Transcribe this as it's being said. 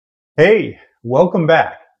Hey, welcome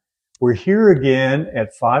back. We're here again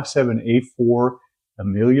at 5784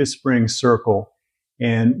 Amelia Springs Circle,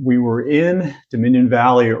 and we were in Dominion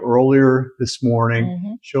Valley earlier this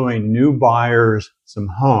morning showing new buyers some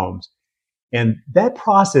homes. And that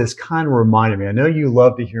process kind of reminded me, I know you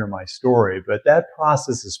love to hear my story, but that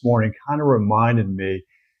process this morning kind of reminded me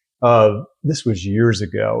of, this was years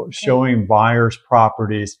ago, showing buyers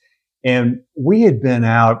properties. And we had been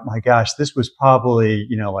out, my gosh, this was probably,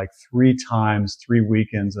 like 3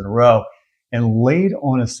 weekends in a row. And late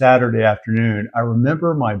on a Saturday afternoon, I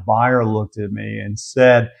remember my buyer looked at me and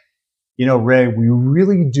said, Ray, we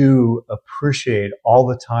really do appreciate all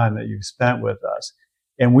the time that you've spent with us.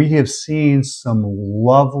 And we have seen some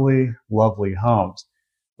lovely, lovely homes.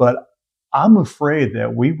 But I'm afraid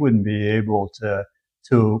that we wouldn't be able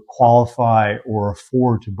to qualify or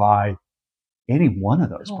afford to buy any one of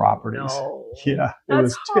those properties. No. Yeah,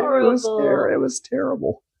 That's horrible. It was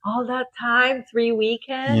terrible. All that time, 3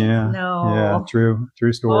 weekends? Yeah, No. yeah,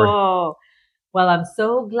 true story. Oh, well, I'm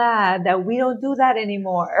so glad that we don't do that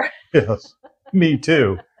anymore. Yes, me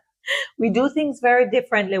too. We do things very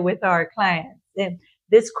differently with our clients. In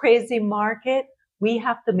this crazy market, we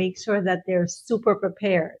have to make sure that they're super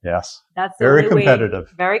prepared. Yes, that's the very only competitive.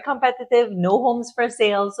 Way. Very competitive. No homes for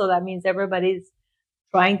sale, so that means everybody's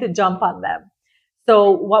trying to jump on them.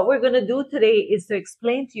 So what we're going to do today is to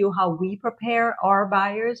explain to you how we prepare our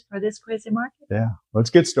buyers for this crazy market. Yeah,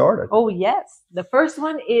 let's get started. Oh, yes. The first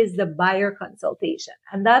one is the buyer consultation.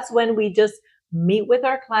 And that's when we just meet with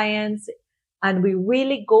our clients and we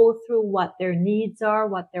really go through what their needs are,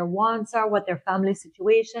 what their wants are, what their family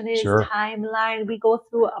situation is, timeline. We go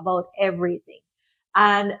through about everything.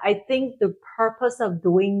 And I think the purpose of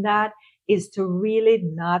doing that is to really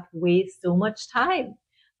not waste so much time.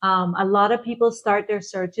 A lot of people start their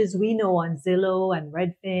searches, we know, on Zillow and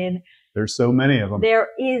Redfin. There's so many of them. There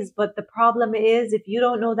is, but the problem is if you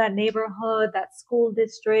don't know that neighborhood, that school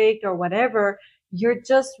district or whatever, you're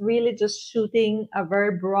just really just shooting a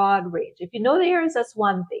very broad range. If you know the areas, that's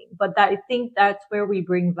one thing, but I think that's where we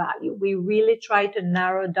bring value. We really try to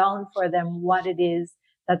narrow down for them what it is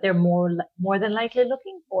that they're more than likely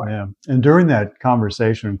looking for. Yeah, and during that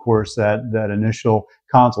conversation, of course, that initial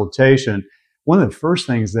consultation, one of the first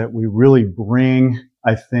things that we really bring,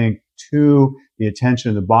 I think, to the attention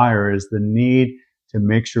of the buyer is the need to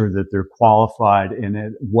make sure that they're qualified and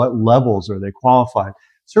at what levels are they qualified.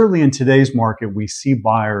 Certainly in today's market, we see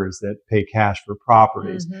buyers that pay cash for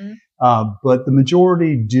properties, but the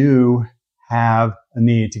majority do have a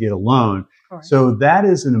need to get a loan. So that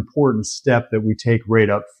is an important step that we take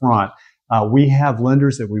right up front. We have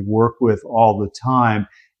lenders that we work with all the time.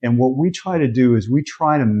 And what we try to do is we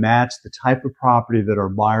try to match the type of property that our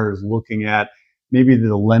buyer is looking at, maybe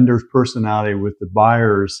the lender's personality with the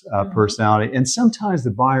buyer's personality. And sometimes the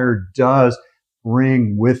buyer does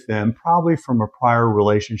bring with them, probably from a prior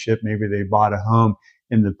relationship, maybe they bought a home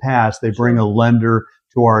in the past, they bring a lender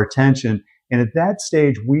to our attention. And at that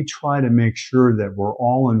stage, we try to make sure that we're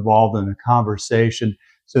all involved in the conversation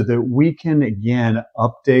so that we can, again,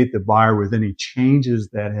 update the buyer with any changes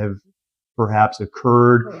that have perhaps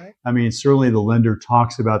occurred. I mean, certainly the lender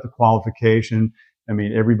talks about the qualification. I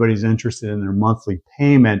mean, everybody's interested in their monthly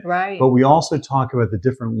payment, but we also talk about the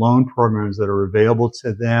different loan programs that are available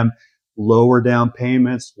to them, lower down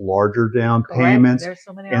payments, larger down payments,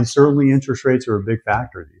 and certainly interest rates are a big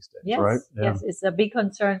factor these days, right? Yes, it's a big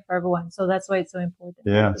concern for everyone. So that's why it's so important.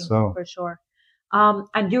 Yeah, for sure.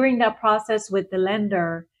 And during that process with the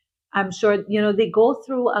lender, I'm sure, they go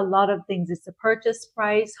through a lot of things. It's the purchase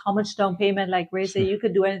price, how much down payment, like Ray said, you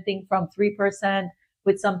could do anything from 3%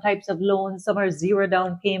 with some types of loans. Some are 0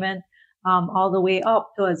 down payment, all the way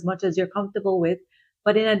up to as much as you're comfortable with.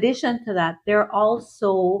 But in addition to that, there are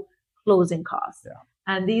also closing costs.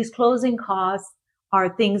 And these closing costs are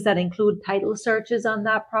things that include title searches on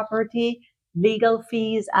that property, legal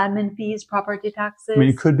fees, admin fees, property taxes. I mean,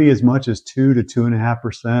 it could be as much as 2 to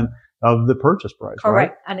 2.5% of the purchase price,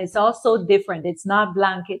 right? And it's also different. It's not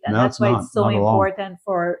blanket. And that's why it's so important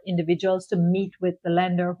for individuals to meet with the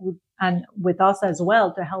lender and with us as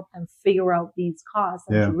well to help them figure out these costs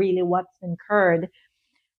and really what's incurred.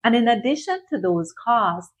 And in addition to those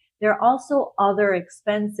costs, there are also other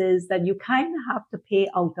expenses that you kind of have to pay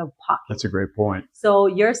out of pocket. That's a great point. So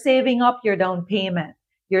you're saving up your down payment.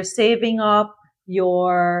 You're saving up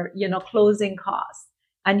your, closing costs.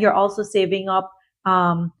 And you're also saving up,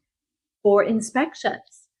 for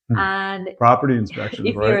inspections and property inspections.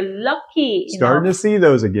 If you're lucky, starting to see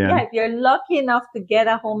those again. Yeah, if you're lucky enough to get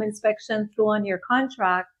a home inspection through on your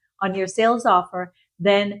contract, on your sales offer,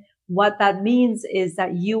 then what that means is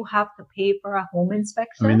that you have to pay for a home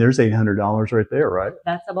inspection. I mean, there's $800 right there, right?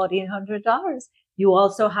 That's about $800. You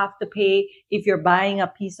also have to pay if you're buying a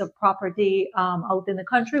piece of property out in the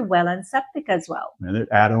country, well and septic as well. And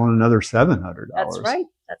add on another $700. That's right.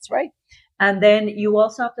 That's right. And then you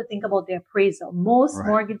also have to think about the appraisal. Most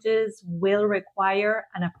mortgages will require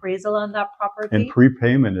an appraisal on that property. And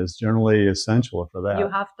prepayment is generally essential for that. You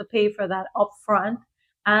have to pay for that upfront.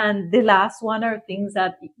 And the last one are things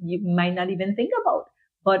that you might not even think about,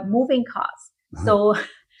 but moving costs. So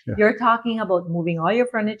you're talking about moving all your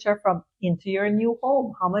furniture from into your new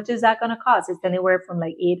home. How much is that going to cost? It's anywhere from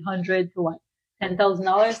like $800 to what?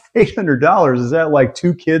 $10,000? $800. Is that like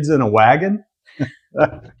 2 kids in a wagon?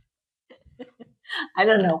 I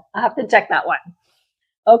don't know. I have to check that one.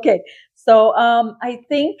 Okay. So, I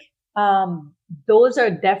think, those are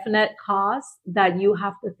definite costs that you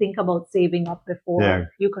have to think about saving up before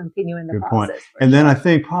you continue in the process. Point. And then I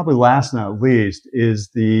think probably last not least is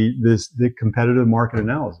the competitive market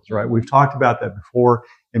analysis, right? We've talked about that before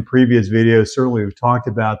in previous videos. Certainly we've talked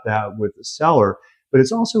about that with the seller, but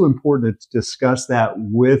it's also important to discuss that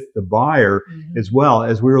with the buyer as well.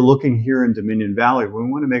 As we were looking here in Dominion Valley, we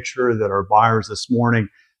want to make sure that our buyers this morning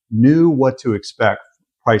knew what to expect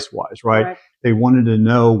price-wise, right? Correct. They wanted to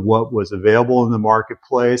know what was available in the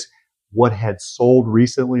marketplace, what had sold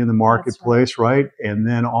recently in the marketplace, right? And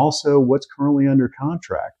then also what's currently under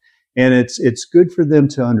contract. And it's good for them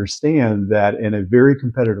to understand that in a very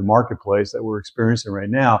competitive marketplace that we're experiencing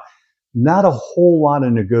right now, not a whole lot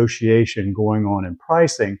of negotiation going on in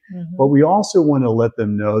pricing, but we also want to let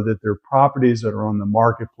them know that there are properties that are on the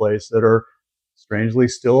marketplace that are strangely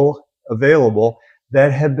still available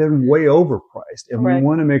that have been way overpriced. And we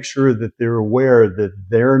want to make sure that they're aware that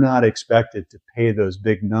they're not expected to pay those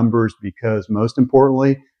big numbers because, most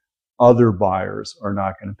importantly, other buyers are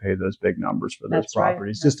not going to pay those big numbers for those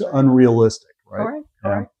properties. Just unrealistic, right?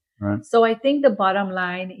 Correct. Right. So I think the bottom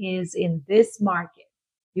line is, in this market,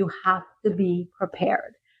 you have to be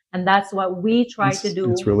prepared. And that's what we try to do.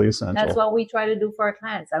 It's really essential. That's what we try to do for our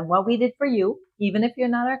clients. And what we did for you, even if you're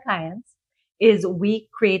not our clients, is we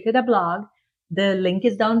created a blog. The link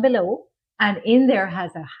is down below, and in there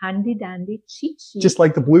has a handy dandy cheat sheet. Just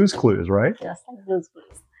like the Blue's Clues, right? Just like Blue's Clues.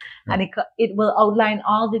 Yeah. And it will outline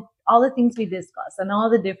all the things we discussed and all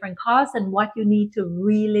the different costs and what you need to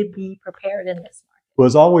really be prepared in this market. Well,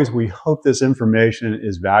 as always, we hope this information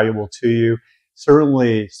is valuable to you.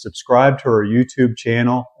 Certainly subscribe to our YouTube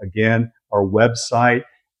channel, again, our website,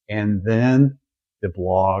 and then the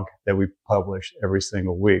blog that we publish every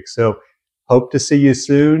single week. So hope to see you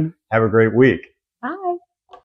soon. Have a great week.